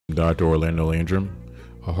Dr. Orlando Landrum,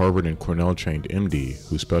 a Harvard and Cornell trained MD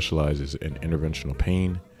who specializes in interventional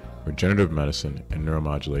pain, regenerative medicine, and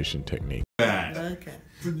neuromodulation techniques. Okay.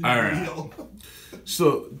 All right.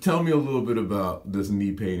 So tell me a little bit about this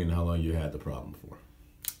knee pain and how long you had the problem for.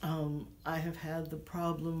 I have had the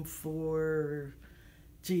problem for,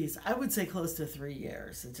 I would say close to 3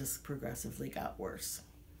 years. It just progressively got worse.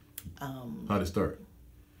 How'd it start?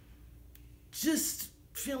 Just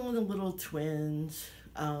feeling a little twinge,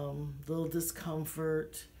 little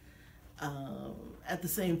discomfort. At the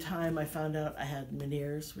same time, I found out I had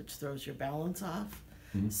Meniere's, which throws your balance off.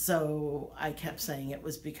 Mm-hmm. So I kept saying it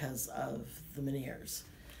was because of the Meniere's.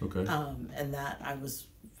 Okay. And that I was,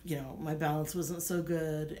 my balance wasn't so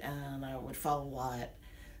good and I would fall a lot.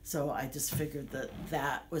 So I just figured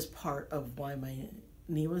that was part of why my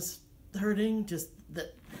knee was hurting, just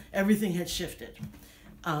that everything had shifted.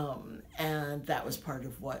 And that was part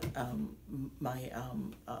of what my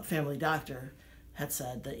family doctor had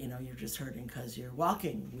said, that, you're just hurting because you're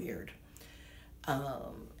walking weird.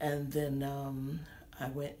 And then I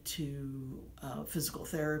went to physical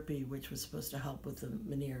therapy, which was supposed to help with the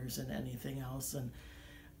Meniere's and anything else. And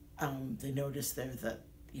they noticed there that,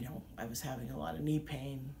 I was having a lot of knee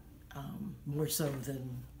pain, more so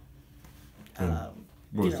than,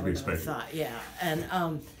 what was to be expected. I thought. Yeah.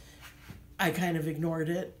 And I kind of ignored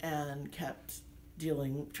it and kept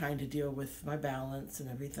trying to deal with my balance and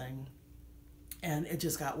everything. And it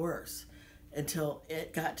just got worse until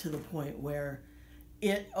it got to the point where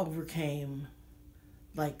it overcame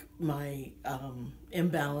like my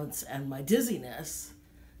imbalance and my dizziness,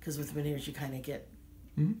 because with Meniere's you kind of get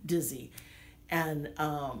dizzy. And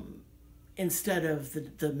instead of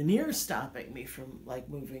the Meniere's stopping me from like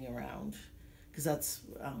moving around, because that's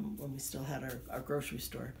when we still had our grocery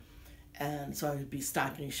store. And so I would be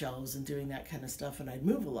stocking shelves and doing that kind of stuff, and I'd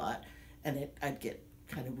move a lot, and I'd get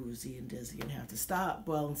kind of woozy and dizzy and have to stop.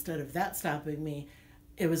 Well, instead of that stopping me,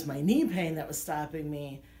 it was my knee pain that was stopping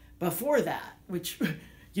me before that, which,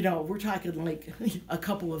 we're talking like a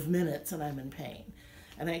couple of minutes and I'm in pain.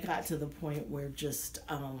 And I got to the point where just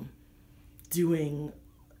doing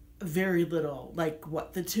very little, like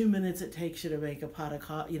the 2 minutes it takes you to make a pot of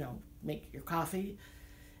coffee, make your coffee,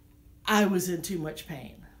 I was in too much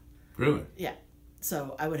pain. Really? Yeah.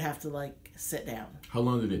 So I would have to sit down. How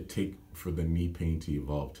long did it take for the knee pain to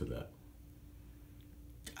evolve to that?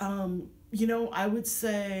 I would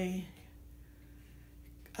say,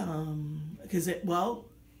 because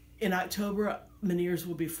in October, Meniere's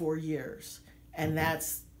will be 4 years. And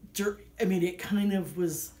that's, it kind of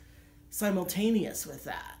was simultaneous with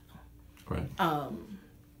that. Right.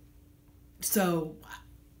 So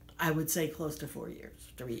I would say close to 4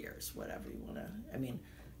 years, 3 years, whatever you want to,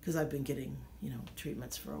 because I've been getting,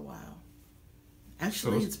 treatments for a while.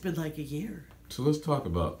 Actually, it's been like a year. So let's talk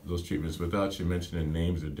about those treatments without you mentioning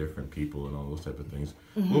names of different people and all those type of things.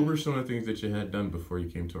 Mm-hmm. What were some of the things that you had done before you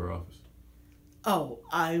came to our office? Oh,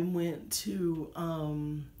 I went to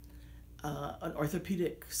an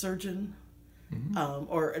orthopedic surgeon,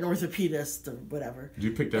 or an orthopedist or whatever. Did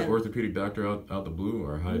you pick that orthopedic doctor out the blue,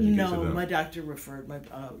 or how did you get to them? No, my doctor referred, my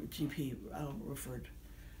GP referred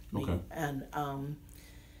me. Okay. And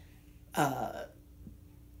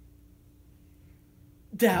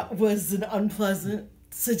that was an unpleasant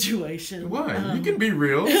situation. Why? You can be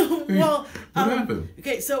real. Well, what happened?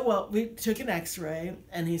 Okay, so we took an X-ray,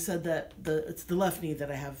 and he said that it's the left knee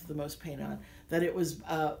that I have the most pain on. That it was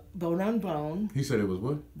bone on bone. He said it was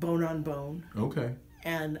what? Bone on bone. Okay.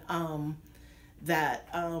 And that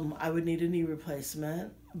I would need a knee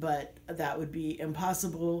replacement, but that would be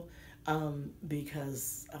impossible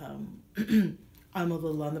because I'm a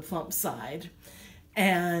little on the plump side.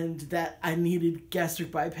 And that I needed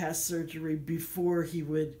gastric bypass surgery before he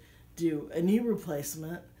would do a knee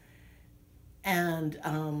replacement. And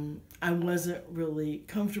I wasn't really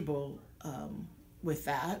comfortable with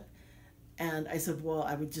that. And I said, well,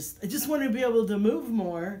 I just want to be able to move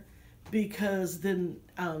more, because then,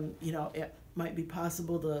 it might be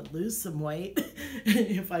possible to lose some weight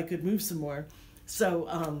if I could move some more.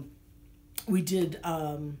 So we did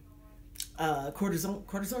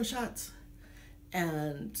cortisone shots.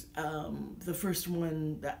 And the first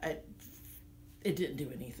one, it didn't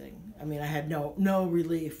do anything. I had no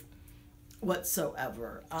relief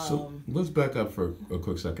whatsoever. So let's back up for a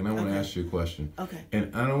quick second. I want to ask you a question. Okay.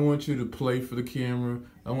 And I don't want you to play for the camera.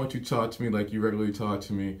 I want you to talk to me like you regularly talk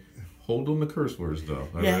to me. Hold on the curse words, though.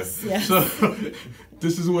 All yes, right? Yes. So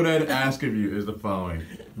this is what I'd ask of you is the following.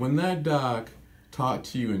 When that doc talked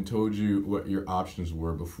to you and told you what your options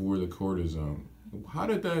were before the cortisone, how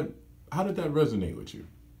did that resonate with you?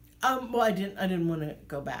 Well, I didn't want to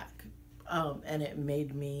go back. and it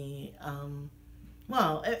made me,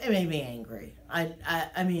 well, it made me angry.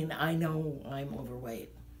 I mean, I know I'm overweight,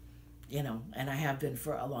 you know, and I have been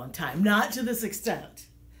for a long time. Not to this extent,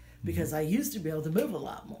 because I used to be able to move a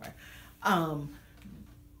lot more.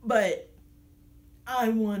 But I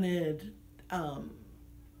wanted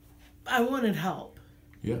help.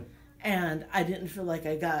 Yeah. And I didn't feel like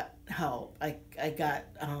I got help. I got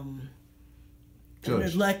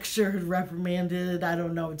Judged. lectured, reprimanded. I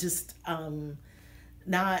don't know, just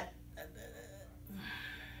not.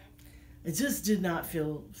 I just did not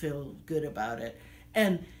feel good about it.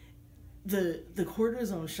 And the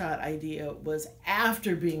cortisone shot idea was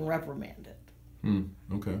after being reprimanded.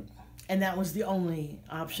 Okay. And that was the only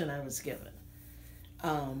option I was given.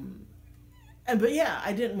 But yeah,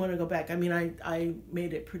 I didn't want to go back. I mean, I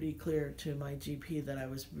made it pretty clear to my GP that I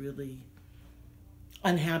was really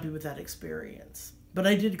unhappy with that experience. But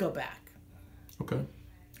I did go back. Okay.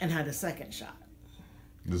 And had a second shot.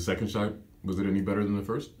 The second shot, was it any better than the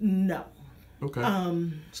first? No. Okay.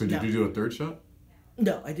 So did you do a third shot?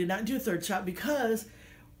 No, I did not do a third shot because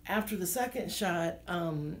after the second shot,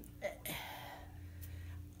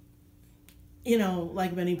 you know,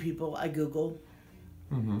 like many people, I Google.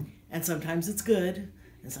 And sometimes it's good,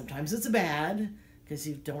 and sometimes it's bad, because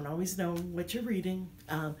you don't always know what you're reading.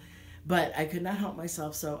 But I could not help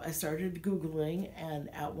myself, so I started Googling, and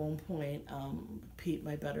at one point, Pete,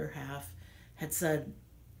 my better half, had said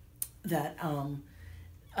that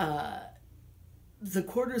the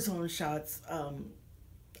cortisone shots,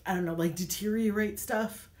 I don't know, like deteriorate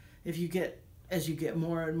stuff as you get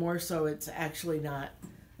more and more, so it's actually not,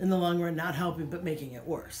 in the long run, not helping, but making it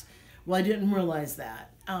worse. Well, I didn't realize that.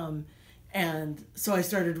 And so I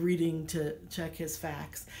started reading to check his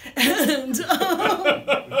facts. And,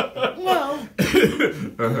 well,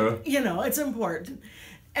 you know, it's important.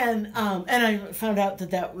 And I found out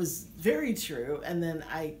that was very true. And then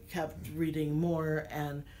I kept reading more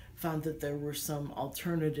and found that there were some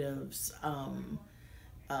alternatives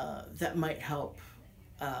that might help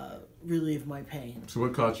relieve my pain. So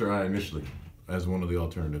what caught your eye initially as one of the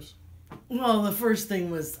alternatives? Well, the first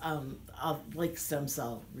thing was like stem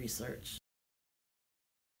cell research.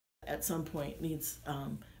 At some point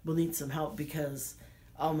will need some help because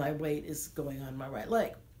all my weight is going on my right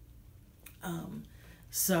leg.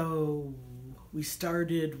 So we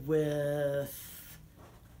started with,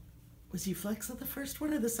 was Euflexa the first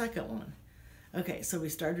one or the second one? Okay, so we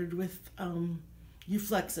started with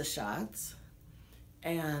Euflexa shots,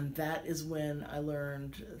 and that is when I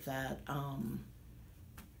learned that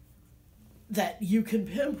that you can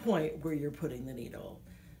pinpoint where you're putting the needle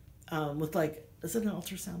with, like, is it an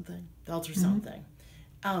ultrasound thing? The ultrasound thing.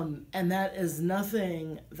 And that is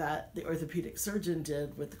nothing that the orthopedic surgeon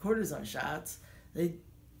did with the cortisone shots. They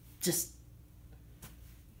just,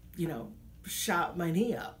 you know, shot my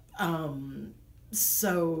knee up.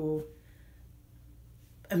 So,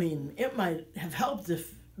 I mean, it might have helped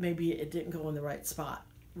if maybe it didn't go in the right spot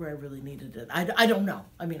where I really needed it. I don't know.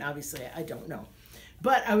 I mean, obviously, I don't know.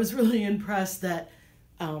 But I was really impressed that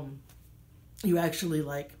you actually,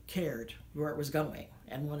 like, cared where it was going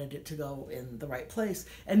and wanted it to go in the right place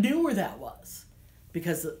and knew where that was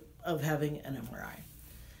because of having an MRI.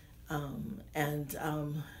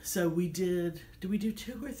 So we did we do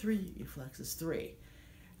 2 or 3 Euflexes? 3.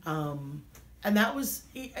 And that was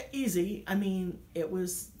easy. I mean, it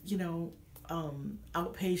was, you know,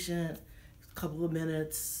 outpatient, a couple of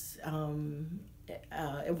minutes.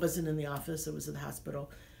 It wasn't in the office, it was in the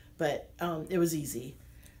hospital, but it was easy.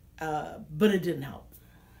 But it didn't help.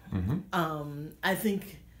 I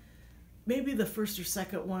think maybe the first or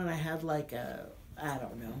second one I had like I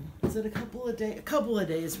don't know, was it a couple of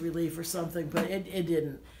days relief or something, but it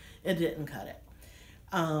didn't cut it.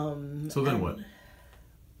 So then what?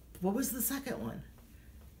 What was the second one?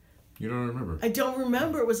 You don't remember? I don't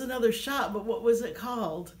remember. It was another shot, but what was it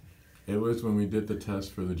called? It was when we did the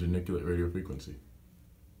test for the geniculate radiofrequency.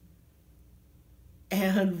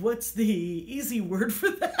 And what's the easy word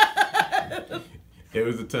for that? It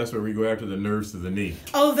was the test where we go after the nerves to the knee.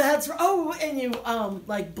 Oh, that's right. Oh, and you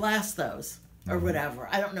like blast those or whatever.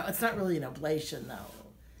 I don't know. It's not really an ablation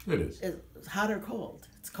though. It is. It's hot or cold?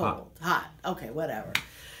 It's cold. Hot. Okay, whatever.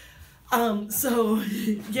 So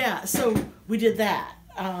yeah, so we did that.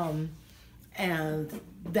 And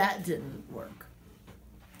that didn't work.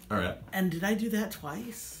 All right. And did I do that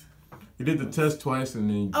twice? You did the test twice and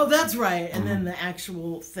then... Oh, that's right. And then the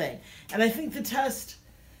actual thing. And I think the test,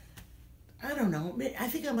 I don't know, I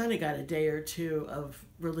think I might have got a day or two of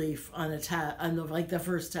relief on the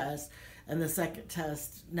first test, and the second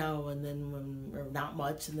test, no, and then or not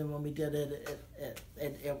much, and then when we did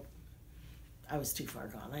it I was too far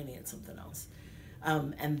gone. I needed something else.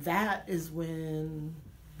 And that is when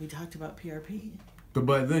we talked about PRP. But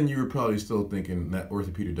by then you were probably still thinking that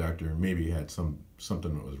orthopedic doctor maybe had something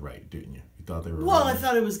that was right, didn't you? You thought they were Well, right. I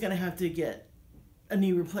thought I was going to have to get a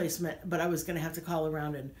knee replacement, but I was going to have to call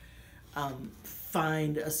around and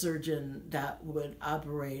find a surgeon that would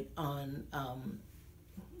operate on,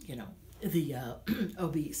 the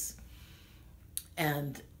obese.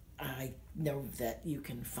 And I know that you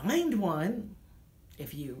can find one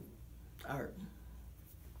if you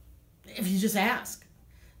just ask,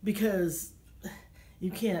 because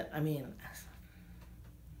you can't. I mean,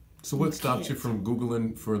 So what stopped you from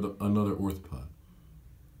Googling for another orthopod?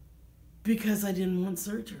 because I didn't want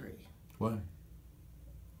surgery. Why?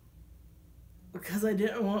 Because I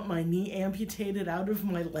didn't want my knee amputated out of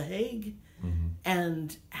my leg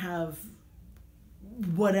and have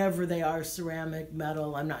whatever they are, ceramic,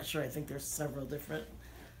 metal, I'm not sure. I think there's several different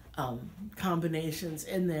combinations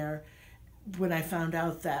in there. When I found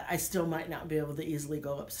out that I still might not be able to easily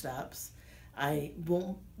go up steps, I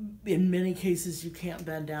won't, in many cases you can't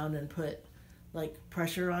bend down and put like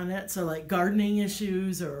pressure on it. So like gardening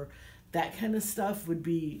issues or that kind of stuff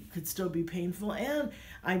could still be painful. And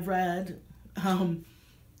I read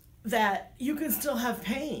that you can still have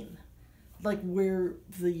pain, like where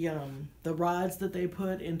the rods that they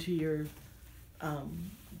put into your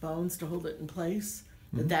bones to hold it in place.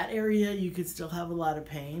 That area you could still have a lot of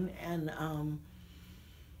pain, and I'm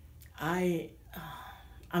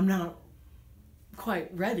not quite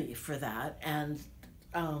ready for that. And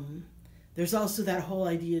there's also that whole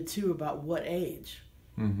idea too about what age.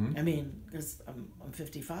 I mean, because I'm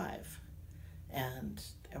 55, and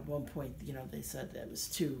at one point, they said it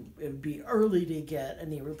would be early to get a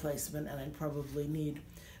knee replacement, and I'd probably need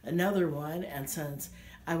another one. And since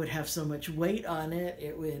I would have so much weight on it,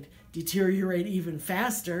 it would deteriorate even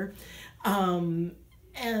faster. And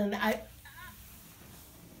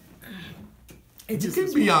You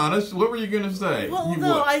can be honest. What were you gonna say? Well,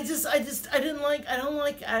 no, I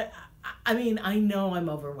mean, I know I'm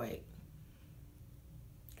overweight.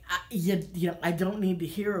 I don't need to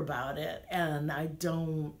hear about it, and I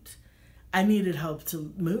needed help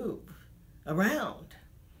to move around,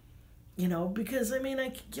 because I mean, I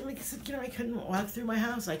couldn't walk through my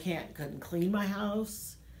house. I couldn't clean my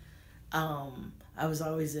house. I was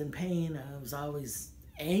always in pain. I was always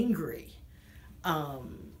angry.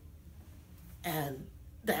 And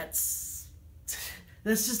that's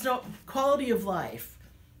just no quality of life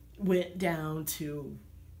went down to,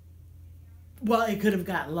 well, it could have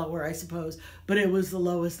gotten lower, I suppose, but it was the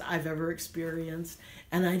lowest I've ever experienced,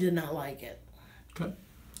 and I did not like it. Okay.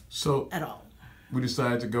 So at all. We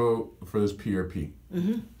decided to go for this PRP.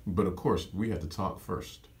 But of course, we had to talk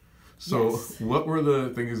first. So Yes. What were the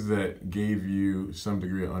things that gave you some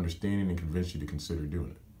degree of understanding and convinced you to consider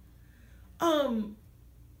doing it?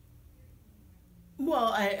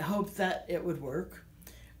 Well, I hope that it would work.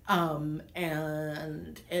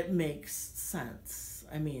 And it makes sense.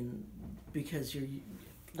 I mean, because you're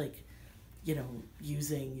like,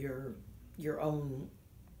 using your own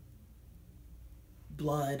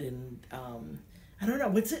blood, and I don't know,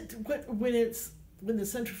 when the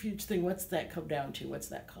centrifuge thing, what's that come down to? What's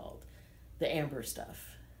that called? The amber stuff.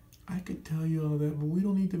 I could tell you all that, but we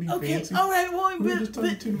don't need to be fancy. All right. Well, We're just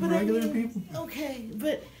talking to regular people. Okay,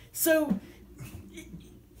 but so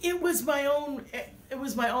it was my own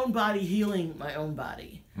body healing my own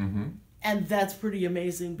body. And that's pretty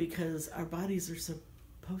amazing, because our bodies are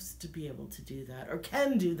supposed to be able to do that, or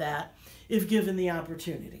can do that if given the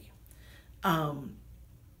opportunity. And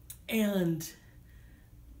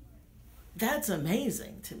that's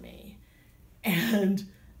amazing to me. And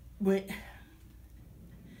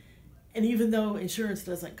even though insurance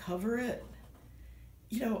doesn't cover it,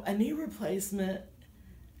 a knee replacement,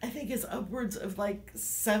 I think, is upwards of like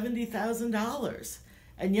 $70,000.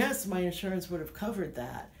 And yes, my insurance would have covered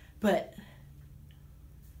that. But,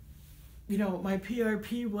 my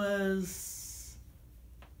PRP was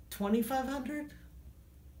 $2,500,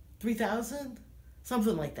 $3,000,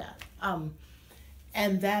 something like that.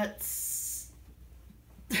 And that's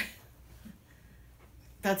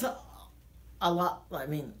a lot. I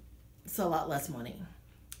mean, it's a lot less money,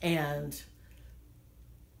 and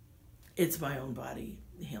it's my own body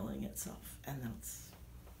healing itself, and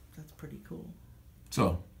that's pretty cool.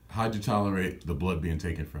 So, how'd you tolerate the blood being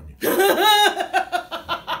taken from you?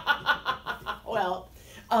 Well,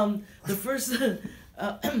 the first,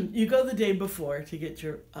 you go the day before to get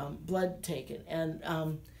your blood taken,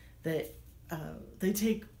 and they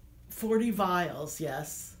take 40 vials,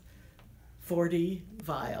 yes, 40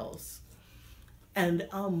 vials. And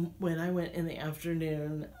when I went in the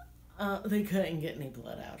afternoon, they couldn't get any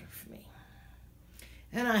blood out of me.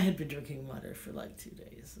 And I had been drinking water for like 2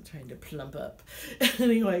 days, trying to plump up.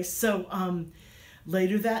 Anyway, so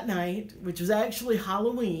later that night, which was actually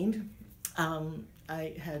Halloween,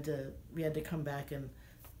 we had to come back, and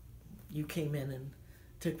you came in and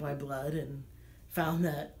took my blood and found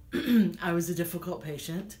that I was a difficult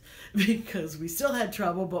patient because we still had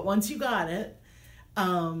trouble, but once you got it,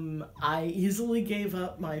 I easily gave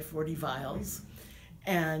up my 40 vials,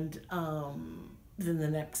 and then the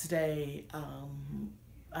next day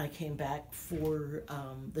I came back for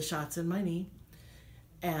the shots in my knee,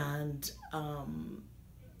 and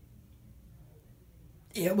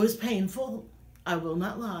it was painful, I will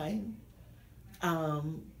not lie.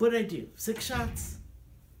 What'd I do? 6 shots?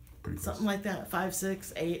 Something like that. 5,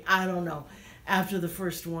 6, 8, I don't know. After the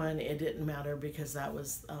first one, it didn't matter because that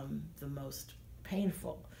was the most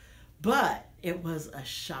painful. But it was a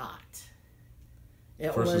shot.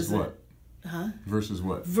 Versus what? Huh? Versus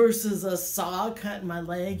what? Versus a saw cut in my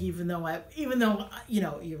leg, even though you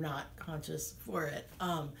know, you're not conscious for it.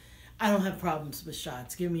 I don't have problems with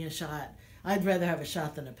shots. Give me a shot. I'd rather have a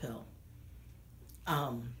shot than a pill.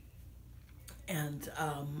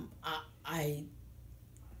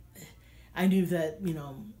 I knew that, you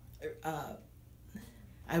know,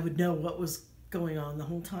 I would know what was going on the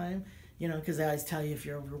whole time, you know, because I always tell you if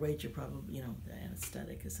you're overweight, you're probably, you know, the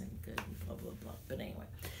anesthetic isn't good, blah, blah, blah. But anyway,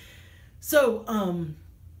 so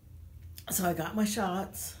I got my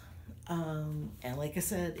shots, and like I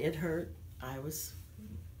said, it hurt. I was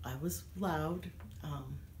loud,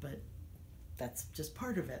 but that's just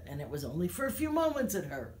part of it, and it was only for a few moments it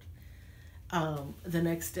hurt. The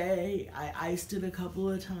next day, I iced it a couple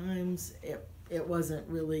of times. It wasn't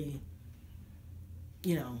really,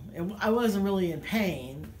 you know, I wasn't really in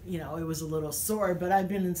pain. You know, it was a little sore, but I've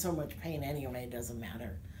been in so much pain anyway, it doesn't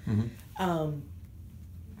matter. Mm-hmm.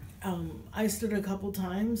 Iced it a couple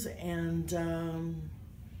times, and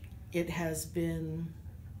it has been,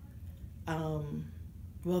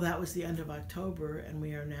 well, that was the end of October, and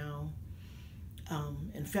we are now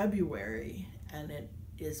in February, and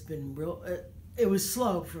it's been real. It was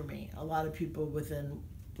slow for me. A lot of people within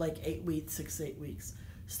like 8 weeks, 6 to 8 weeks,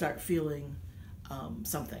 start feeling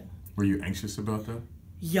something. Were you anxious about that?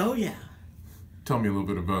 Yo, yeah. Tell me a little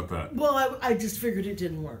bit about that. Well, I just figured it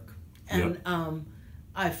didn't work, and Yep.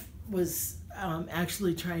 I was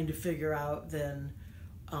actually trying to figure out then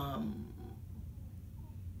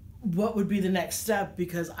what would be the next step,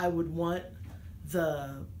 because I would want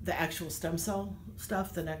the actual stem cell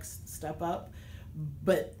stuff, the next step up,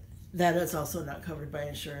 but that is also not covered by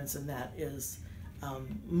insurance, and that is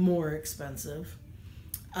more expensive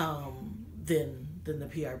than the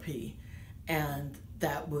PRP, and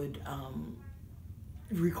that would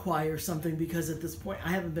require something, because at this point I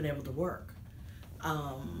haven't been able to work.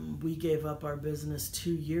 We gave up our business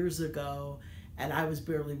 2 years ago, and I was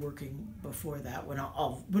barely working before that when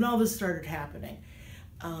all this started happening,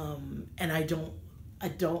 and I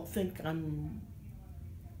don't think I'm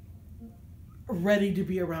ready to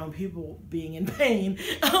be around people being in pain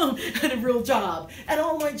at a real job. And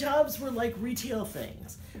all my jobs were like retail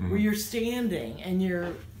things, where you're standing and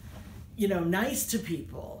you're, you know, nice to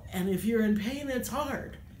people, and if you're in pain, it's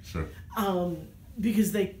hard. Sure.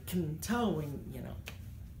 Because they can tell when, you know,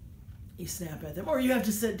 you snap at them, or you have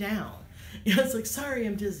to sit down. You know, it's like, sorry,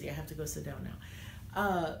 I'm dizzy, I have to go sit down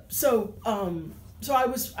now. So I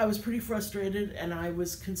was pretty frustrated, and I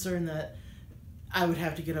was concerned that I would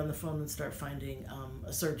have to get on the phone and start finding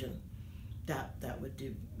a surgeon that would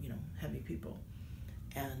do, you know, heavy people.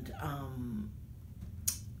 And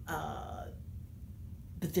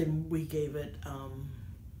but then we gave it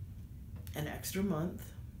an extra month.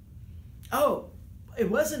 Oh, it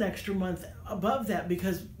was an extra month above that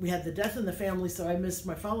because we had the death in the family, so I missed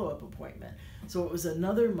my follow-up appointment. So it was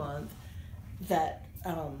another month that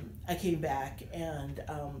I came back, and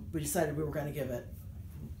we decided we were going to give it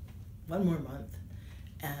one more month,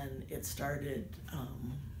 and it started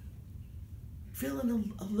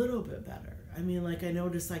feeling a little bit better. I mean, like, I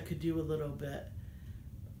noticed I could do a little bit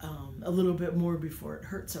more before it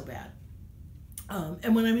hurt so bad.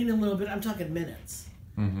 And when I mean a little bit, I'm talking minutes,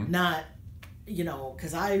 not, you know,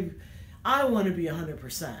 because I want to be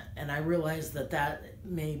 100%, and I realize that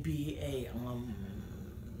may be a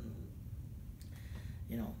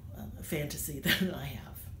you know, a fantasy that I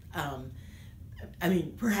have. I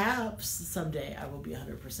mean, perhaps someday I will be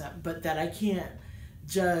 100%, but that I can't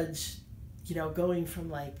judge, you know, going from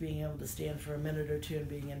like being able to stand for a minute or two and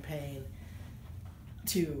being in pain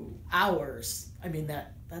to hours. I mean,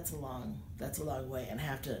 that's a long way, and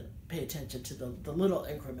have to pay attention to the little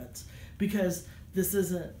increments, because this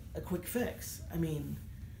isn't a quick fix. I mean,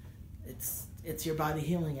 it's your body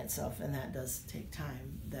healing itself, and that does take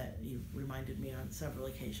time. That you reminded me on several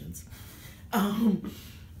occasions.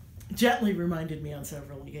 Gently reminded me on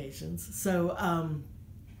several occasions. So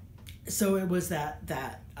so it was that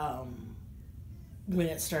when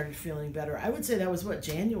it started feeling better. I would say that was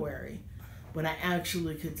January, when I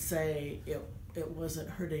actually could say it wasn't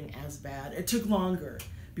hurting as bad. It took longer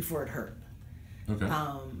before it hurt. Okay.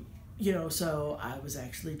 You know, so I was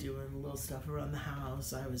actually doing little stuff around the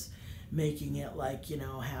house. I was making it like, you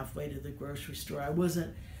know, halfway to the grocery store. I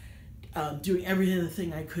wasn't doing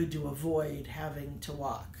everything I could to avoid having to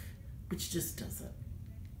walk, which just doesn't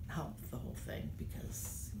help the whole thing,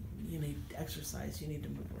 because you need exercise, you need to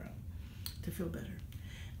move around to feel better.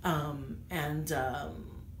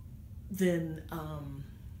 Then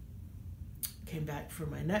came back for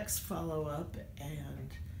my next follow-up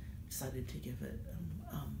and decided to give it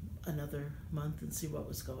another month and see what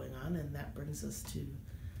was going on, and that brings us to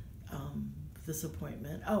this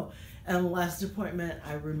appointment. Oh, and the last appointment,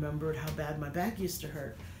 I remembered how bad my back used to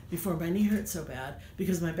hurt before my knee hurt so bad,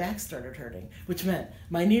 because my back started hurting, which meant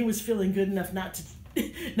my knee was feeling good enough not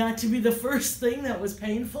to be the first thing that was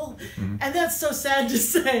painful. Mm-hmm. And that's so sad to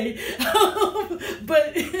say,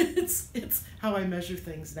 but it's how I measure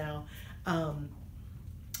things now.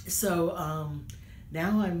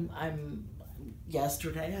 Now I'm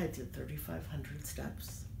yesterday I did 3,500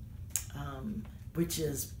 steps, which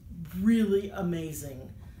is really amazing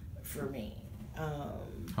for me.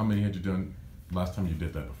 How many had you done last time you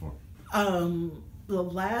did that before? The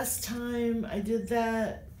last time I did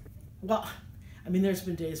that, well, I mean, there's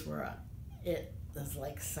been days where it was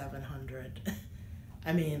like 700.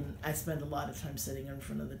 I mean, I spend a lot of time sitting in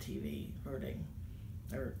front of the TV hurting,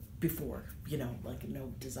 or before, you know, like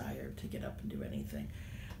no desire to get up and do anything.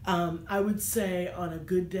 I would say on a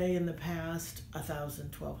good day in the past,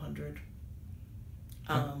 1,000, 1,200.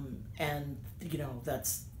 And, you know,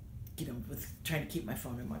 that's, you know, with trying to keep my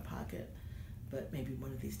phone in my pocket. But maybe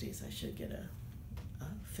one of these days I should get a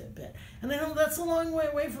Fitbit. And I know that's a long way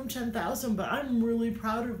away from 10,000, but I'm really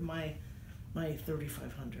proud of my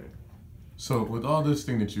 3,500. So with all this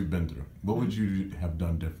thing that you've been through, what would you have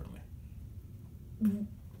done differently?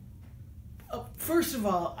 First of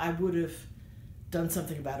all, I would have done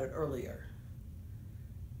something about it earlier.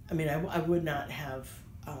 I mean, I would not have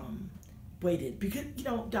waited, because, you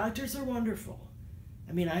know, doctors are wonderful.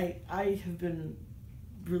 I mean, I have been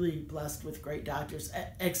really blessed with great doctors,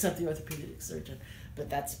 except the orthopedic surgeon, but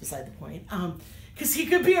that's beside the point. Because he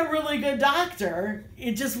could be a really good doctor,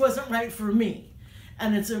 it just wasn't right for me.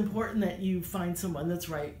 And it's important that you find someone that's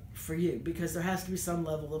right for you, because there has to be some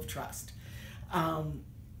level of trust.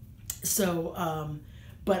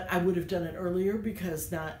 But I would have done it earlier,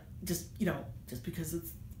 because not just, you know, just because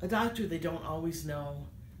it's a doctor, they don't always know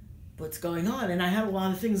what's going on. And I had a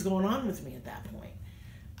lot of things going on with me at that point.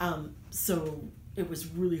 So it was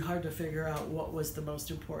really hard to figure out what was the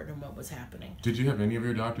most important and what was happening. Did you have any of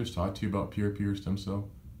your doctors talk to you about PRP or stem cell?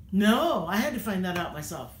 No, I had to find that out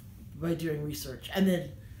myself by doing research. And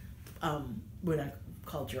then when I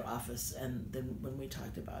called your office, and then when we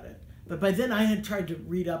talked about it. But by then I had tried to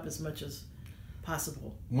read up as much as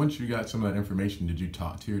possible. Once you got some of that information, did you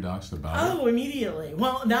talk to your docs about it? Oh, immediately.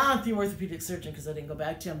 Well, not the orthopedic surgeon, because I didn't go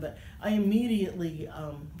back to him, but I immediately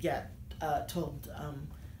told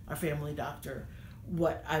our family doctor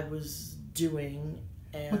what I was doing.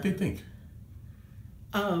 And What'd they think?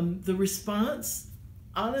 The response,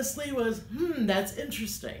 honestly, was, that's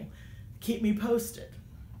interesting. Keep me posted.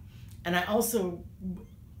 And I also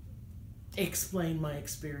explained my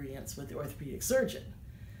experience with the orthopedic surgeon.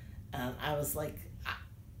 I was like,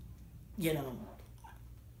 you know,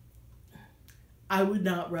 I would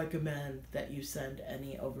not recommend that you send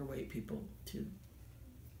any overweight people to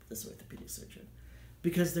this orthopedic surgeon,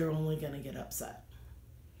 because they're only going to get upset.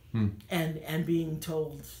 And being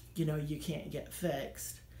told, you know, you can't get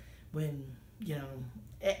fixed, when, you know,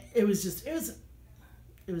 it was just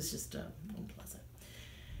unpleasant.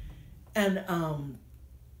 And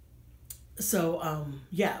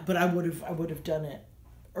but I would have done it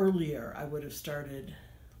earlier. I would have started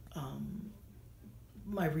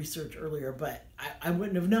my research earlier, but I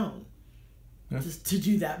wouldn't have known just to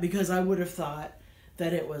do that, because I would have thought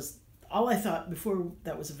that it was, all I thought before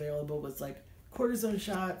that was available was like cortisone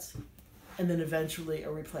shots and then eventually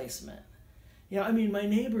a replacement. You know, I mean, my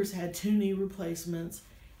neighbors had 2 knee replacements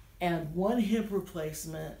and 1 hip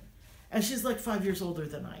replacement, and she's like 5 years older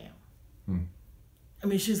than I am. I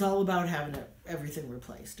mean, she's all about having everything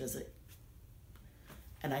replaced, is it?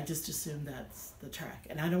 And I just assume that's the track,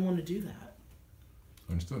 and I don't want to do that.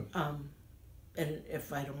 Understood. And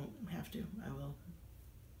if I don't have to, I will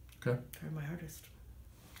try my hardest.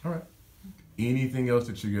 All right. Anything else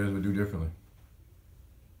that you guys would do differently?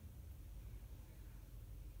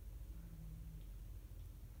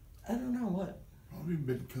 I don't know what. Probably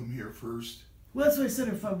been come here first. Well, that's what I said.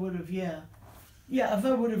 If I would have, yeah, if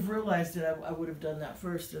I would have realized it, I would have done that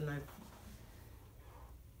first, and I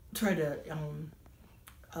try to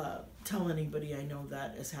tell anybody I know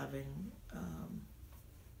that is having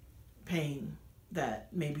pain that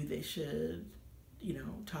maybe they should,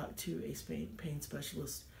 talk to a pain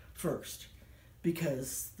specialist first,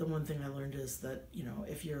 because the one thing I learned is that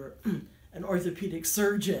if you're an orthopedic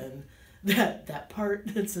surgeon, that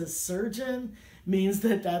part that says surgeon means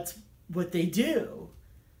that that's what they do,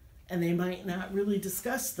 and they might not really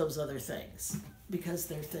discuss those other things because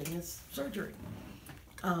their thing is surgery.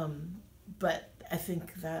 But I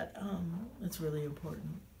think that it's really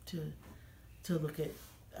important to look at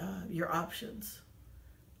your options,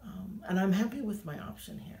 and I'm happy with my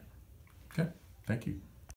option here. Okay, thank you.